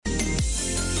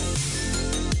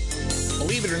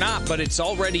believe it or not, but it's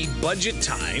already budget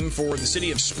time for the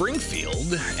city of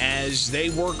Springfield as they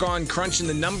work on crunching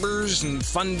the numbers and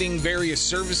funding various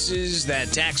services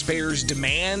that taxpayers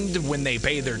demand when they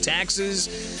pay their taxes.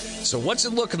 So what's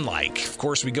it looking like? Of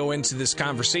course, we go into this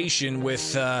conversation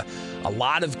with a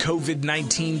lot of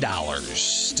COVID-19 dollars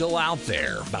still out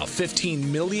there. About $15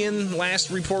 million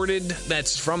last reported.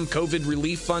 That's from COVID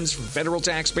relief funds from federal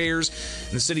taxpayers.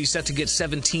 And the city's set to get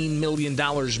 $17 million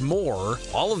more.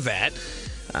 All of that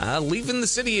leaving the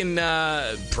city in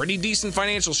pretty decent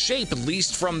financial shape, at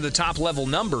least from the top-level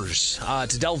numbers.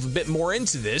 To delve a bit more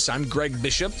into this, I'm Greg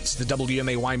Bishop. It's the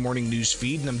WMAY Morning News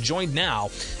Feed, and I'm joined now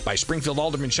by Springfield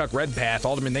Alderman Chuck Redpath.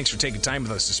 Alderman, thanks for taking time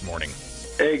with us this morning.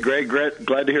 Hey, Greg,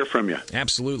 glad to hear from you.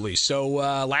 Absolutely. So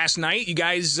last night, you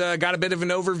guys got a bit of an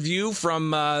overview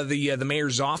from the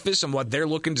mayor's office on what they're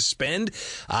looking to spend.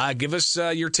 Give us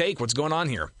your take. What's going on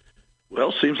here?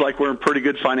 Well, seems like we're in pretty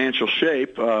good financial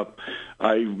shape.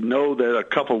 I know that a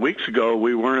couple of weeks ago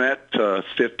we weren't at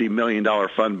 $50 million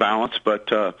fund balance, but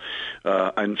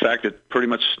in fact it pretty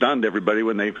much stunned everybody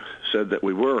when they said that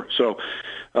we were. So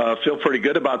feel pretty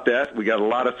good about that. We got a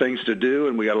lot of things to do,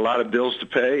 and we got a lot of bills to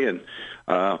pay, and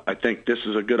I think this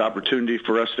is a good opportunity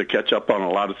for us to catch up on a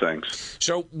lot of things.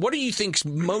 So what do you think's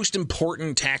most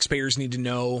important taxpayers need to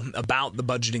know about the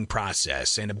budgeting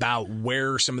process and about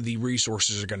where some of the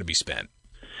resources are going to be spent?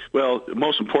 Well, the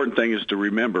most important thing is to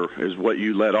remember is what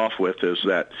you led off with, is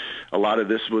that a lot of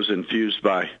this was infused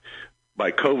by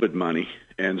COVID money,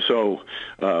 and so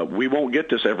we won't get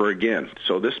this ever again.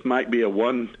 So this might be a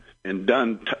one and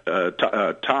done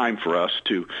time for us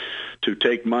to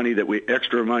take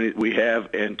extra money that we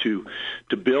have and to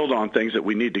build on things that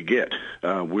we need to get.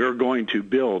 We're going to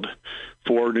build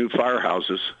 4 new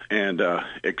firehouses, and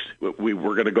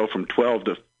we're going to go from 12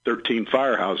 to 13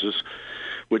 firehouses,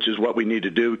 which is what we need to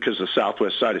do because the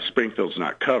southwest side of Springfield's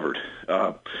not covered.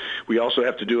 We also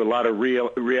have to do a lot of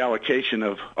reallocation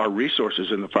of our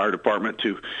resources in the fire department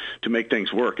to make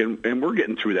things work, and we're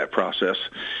getting through that process.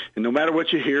 And no matter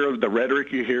what you hear, the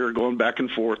rhetoric you hear going back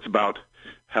and forth about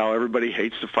how everybody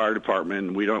hates the fire department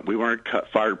and we want to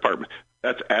cut fire department,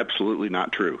 that's absolutely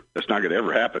not true. That's not going to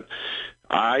ever happen.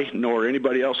 I nor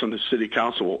anybody else on the city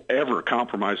council will ever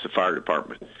compromise the fire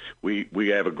department. We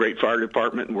have a great fire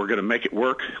department, and we're going to make it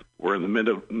work. We're in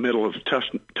the middle of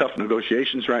tough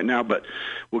negotiations right now, but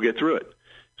we'll get through it.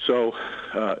 So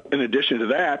in addition to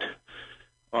that,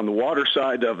 on the water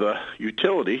side of the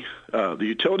utility's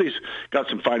got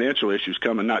some financial issues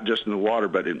coming, not just in the water,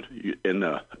 but in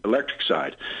the electric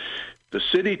side. The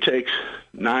city takes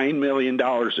 $9 million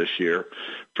this year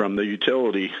from the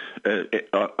utility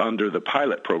under the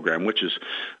pilot program, which is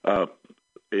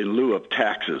in lieu of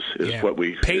taxes,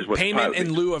 payment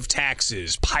in lieu of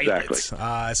taxes. Pilot.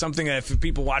 Exactly. Something that if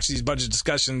people watch these budget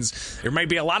discussions, there might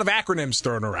be a lot of acronyms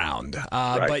thrown around.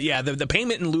 Right. But yeah, the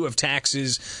payment in lieu of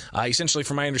taxes, essentially,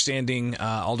 from my understanding,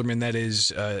 Alderman, that is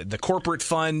the corporate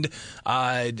fund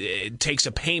takes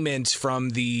a payment from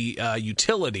the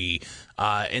utility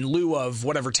in lieu of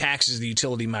whatever taxes the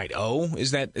utility might owe.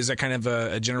 Is that kind of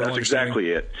a general understanding?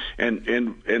 That's exactly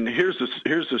it. And here's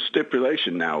the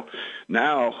stipulation now.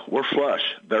 Now we're flush.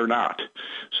 They're not.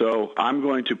 So I'm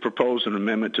going to propose an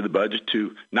amendment to the budget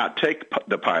to not take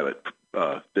the pilot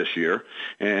this year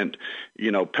and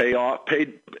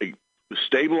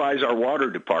stabilize our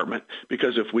water department,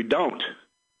 because if we don't,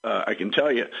 I can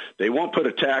tell you, they won't put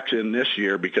a tax in this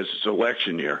year because it's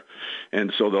election year,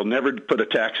 and so they'll never put a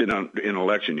tax in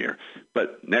election year.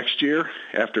 But next year,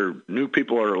 after new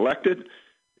people are elected,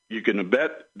 you can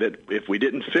bet that if we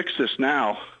didn't fix this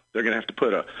now, they're going to have to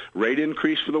put a rate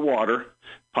increase for the water,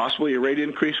 possibly a rate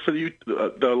increase for the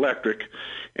electric,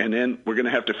 and then we're going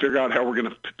to have to figure out how we're going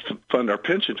to fund our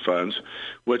pension funds,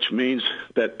 which means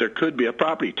that there could be a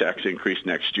property tax increase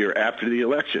next year after the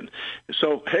election.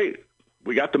 So, hey,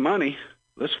 we got the money.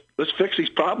 Let's fix these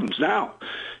problems now.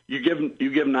 You give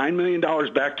 $9 million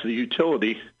back to the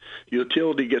utility. The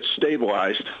utility gets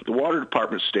stabilized. The water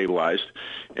department's stabilized,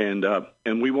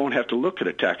 and we won't have to look at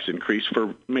a tax increase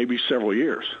for maybe several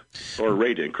years, or a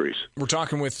rate increase. We're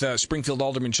talking with Springfield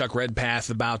Alderman Chuck Redpath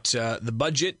about the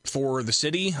budget for the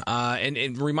city,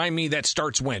 and remind me, that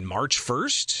starts when? March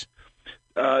 1st?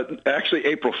 Actually,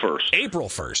 April 1st. April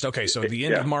 1st. Okay, so the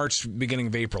end of March, beginning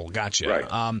of April. Gotcha.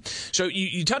 Right. So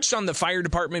you touched on the fire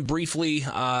department briefly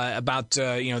about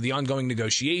the ongoing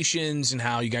negotiations and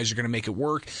how you guys are going to make it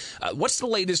work. What's the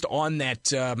latest on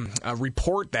that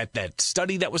report, that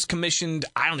study that was commissioned?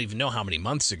 I don't even know how many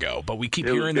months ago, but we keep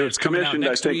hearing that it's coming out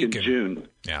next week. I think in June.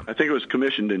 Yeah. I think it was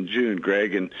commissioned in June,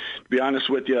 Greg. And to be honest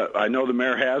with you, I know the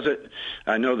mayor has it.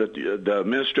 I know that the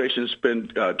administration's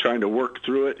been trying to work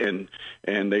through it, and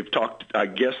and I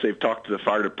guess they've talked to the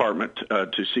fire department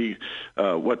to see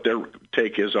what their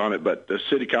take is on it, but the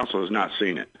city council has not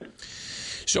seen it.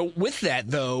 So with that,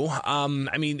 though,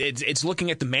 it's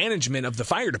looking at the management of the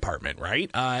fire department, right?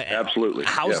 Absolutely.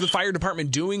 How's the fire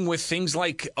department doing with things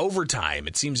like overtime?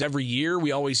 It seems every year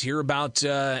we always hear about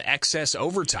excess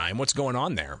overtime. What's going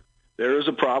on there? There is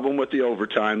a problem with the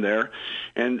overtime there,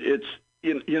 and it's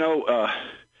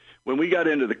when we got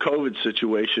into the COVID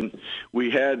situation, we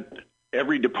had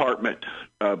every department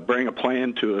bring a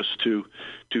plan to us to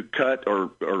cut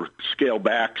or scale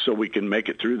back so we can make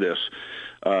it through this.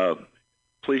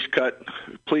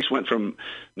 Police went from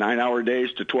 9-hour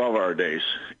days to 12-hour days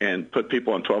and put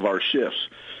people on 12-hour shifts.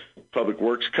 Public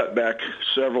Works cut back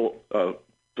several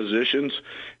positions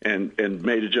and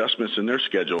made adjustments in their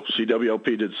schedule.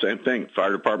 CWLP did the same thing.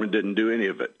 Fire department didn't do any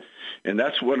of it. And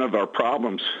that's one of our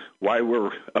problems. Why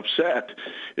we're upset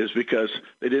is because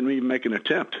they didn't even make an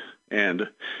attempt. And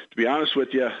to be honest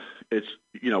with you, it's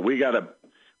we got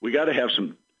to have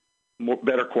some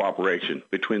better cooperation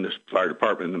between the fire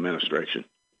department and the administration.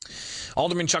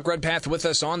 Alderman Chuck Redpath with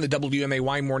us on the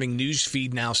WMAY Morning News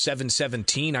Feed, now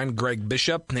 7:17. I'm Greg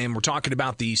Bishop, and we're talking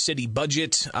about the city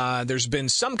budget. There's been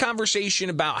some conversation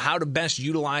about how to best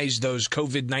utilize those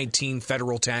COVID-19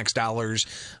 federal tax dollars,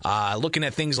 looking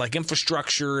at things like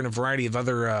infrastructure and a variety of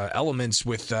other elements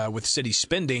with city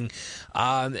spending.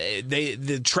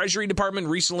 The Treasury Department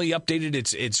recently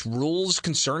updated its rules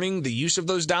concerning the use of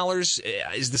those dollars.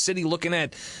 Is the city looking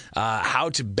at how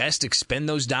to best expend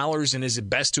those dollars, and is it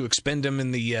best to expend them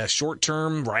in the short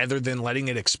term rather than letting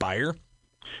it expire?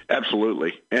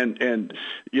 Absolutely. And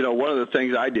one of the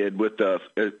things I did with the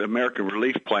American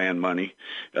Relief Plan money,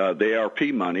 the ARP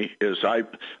money, is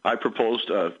I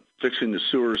proposed fixing the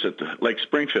sewers at the Lake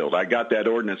Springfield. I got that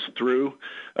ordinance through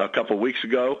a couple of weeks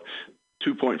ago,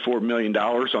 $2.4 million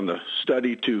on the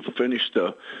study to finish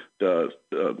the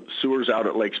sewers out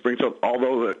at Lake Springfield,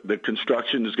 although the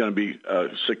construction is going to be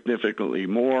significantly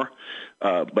more.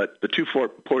 But the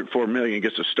 $2.4 million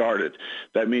gets us started.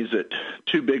 That means that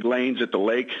 2 big lanes at the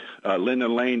lake,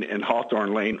 Linden Lane and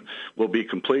Hawthorne Lane, will be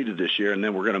completed this year, and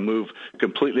then we're going to move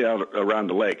completely out around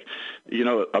the lake.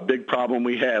 A big problem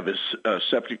we have is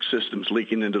septic systems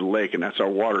leaking into the lake, and that's our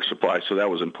water supply, so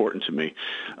that was important to me.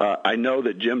 I know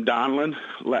that Jim Donlin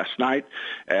last night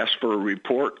asked for a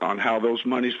report on how those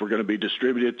monies were going to be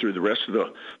distributed through the rest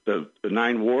of the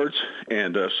 9 wards,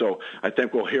 and so I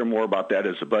think we'll hear more about that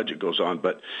as the budget goes on.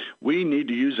 But we need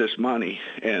to use this money,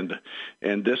 and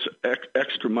this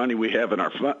extra money we have in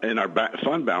our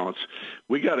fund balance,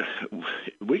 we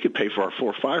could pay for our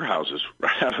 4 firehouses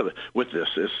right out of with this.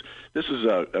 This is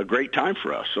a great time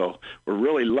for us, so we're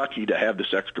really lucky to have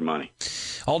this extra money.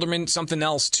 Alderman, something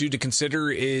else too to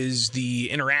consider is the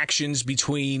interactions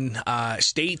between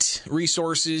state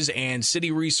resources and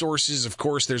city resources. Of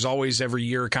course, there's always every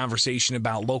year a conversation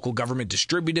about local government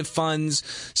distributive funds,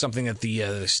 something that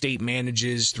the state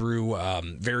manages through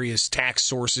various tax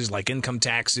sources like income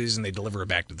taxes, and they deliver it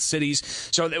back to the cities.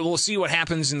 So we'll see what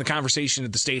happens in the conversation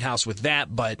at the State House with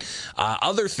that. But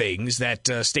other things that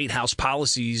State House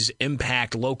policies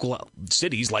impact local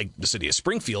cities, like the city of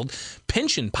Springfield,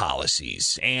 pension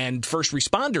policies and first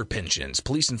responder pensions,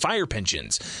 police and fire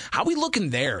pensions. How are we looking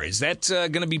there? Is that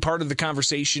going to be part of the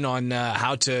conversation on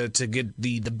how to get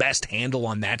the best handle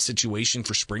on that situation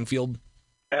for Springfield?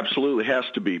 Absolutely has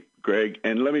to be, Greg.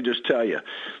 And let me just tell you,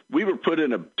 we were put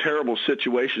in a terrible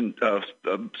situation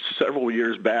several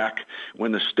years back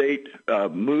when the state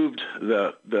moved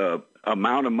the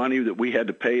amount of money that we had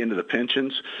to pay into the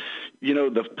pensions.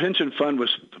 The pension fund was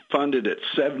funded at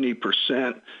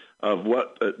 70% of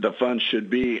what the fund should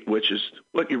be, which is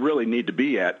what you really need to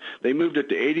be at. They moved it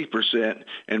to 80%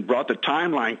 and brought the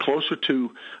timeline closer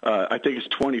to, I think it's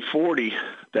 2040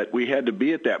 that we had to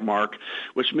be at that mark,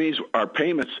 which means our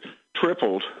payments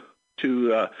tripled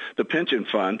to the pension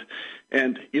fund.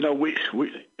 And,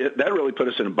 that really put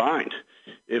us in a bind.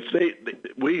 If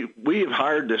we have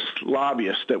hired this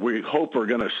lobbyist that we hope are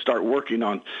going to start working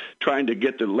on trying to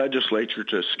get the legislature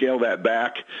to scale that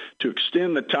back, to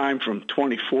extend the time from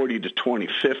 2040 to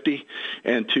 2050,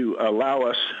 and to allow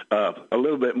us a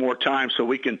little bit more time so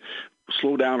we can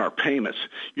slow down our payments.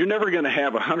 You're never going to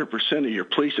have 100% of your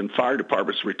police and fire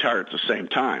departments retire at the same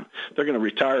time. They're going to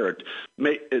retire at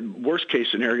worst case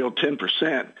scenario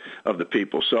 10% of the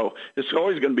people. So it's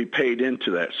always going to be paid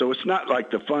into that. So it's not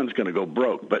like the fund's going to go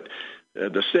broke, but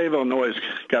the state of Illinois has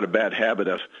got a bad habit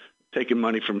of taking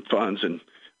money from funds and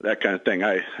that kind of thing.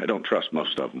 I don't trust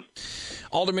most of them.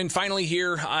 Alderman, finally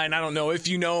here, and I don't know if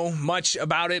you know much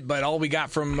about it, but all we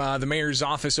got from the mayor's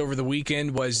office over the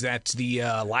weekend was that the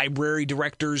library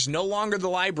director's no longer the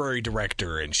library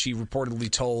director, and she reportedly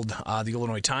told the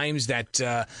Illinois Times that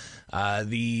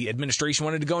the administration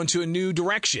wanted to go into a new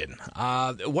direction.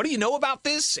 What do you know about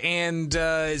this, and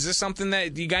is this something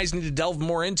that you guys need to delve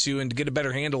more into and to get a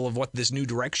better handle of what this new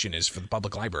direction is for the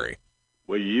public library?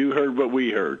 Well, you heard what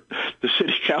we heard. The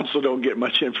city council don't get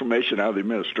much information out of the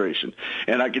administration.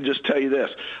 And I can just tell you this.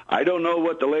 I don't know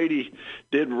what the lady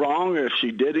did wrong, or if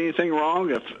she did anything wrong.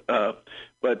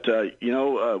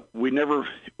 We never,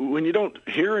 when you don't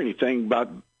hear anything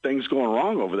about things going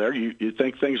wrong over there, you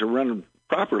think things are running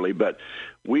properly. But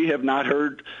we have not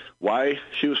heard why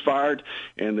she was fired.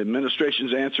 And the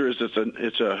administration's answer is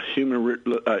it's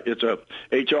a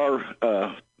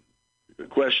HR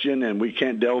question, and we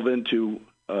can't delve into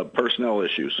personnel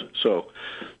issues. So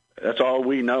that's all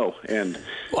we know. And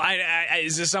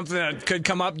is this something that could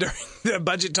come up during the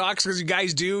budget talks? Because you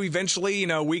guys do eventually,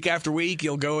 week after week,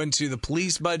 you'll go into the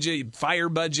police budget, fire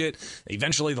budget.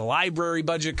 Eventually, the library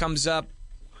budget comes up.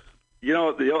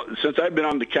 Since I've been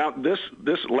on the count, this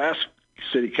last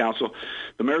city council,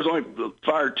 the mayor's only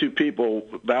fired 2 people,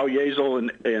 Val Yazel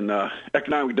in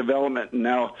economic development, and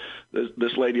now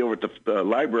this lady over at the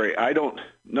library. I don't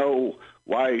know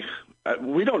why.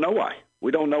 We don't know why.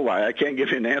 We don't know why. I can't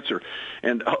give you an answer.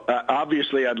 And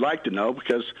obviously I'd like to know,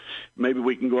 because maybe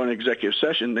we can go in executive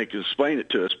session. They can explain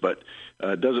it to us, but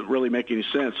it doesn't really make any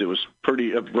sense. It was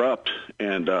pretty abrupt,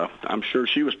 and I'm sure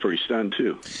she was pretty stunned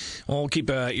too. Well, we'll keep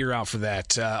an ear out for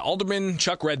that. Alderman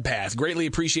Chuck Redpath, greatly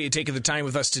appreciate you taking the time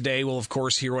with us today. We'll, of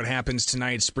course, hear what happens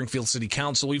tonight at Springfield City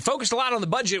Council. We focused a lot on the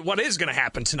budget. What is going to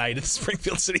happen tonight at the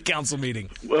Springfield City Council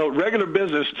meeting? Well, regular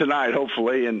business tonight,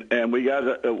 hopefully, and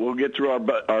we'll get through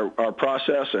our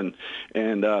process and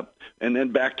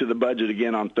then back to the budget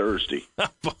again on Thursday.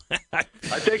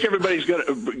 I think everybody's going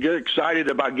to get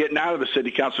excited about getting out of the city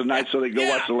council tonight so they can go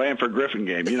watch the Lanford Griffin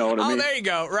game. You know what I mean? Oh, there you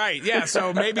go. Right. Yeah.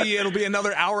 So maybe it'll be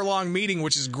another hour-long meeting,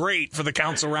 which is great for the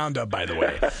council roundup, by the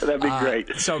way. That'd be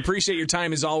great. So appreciate your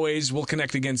time as always. We'll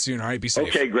connect again soon. All right. Be safe.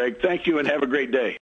 Okay, Greg. Thank you, and have a great day.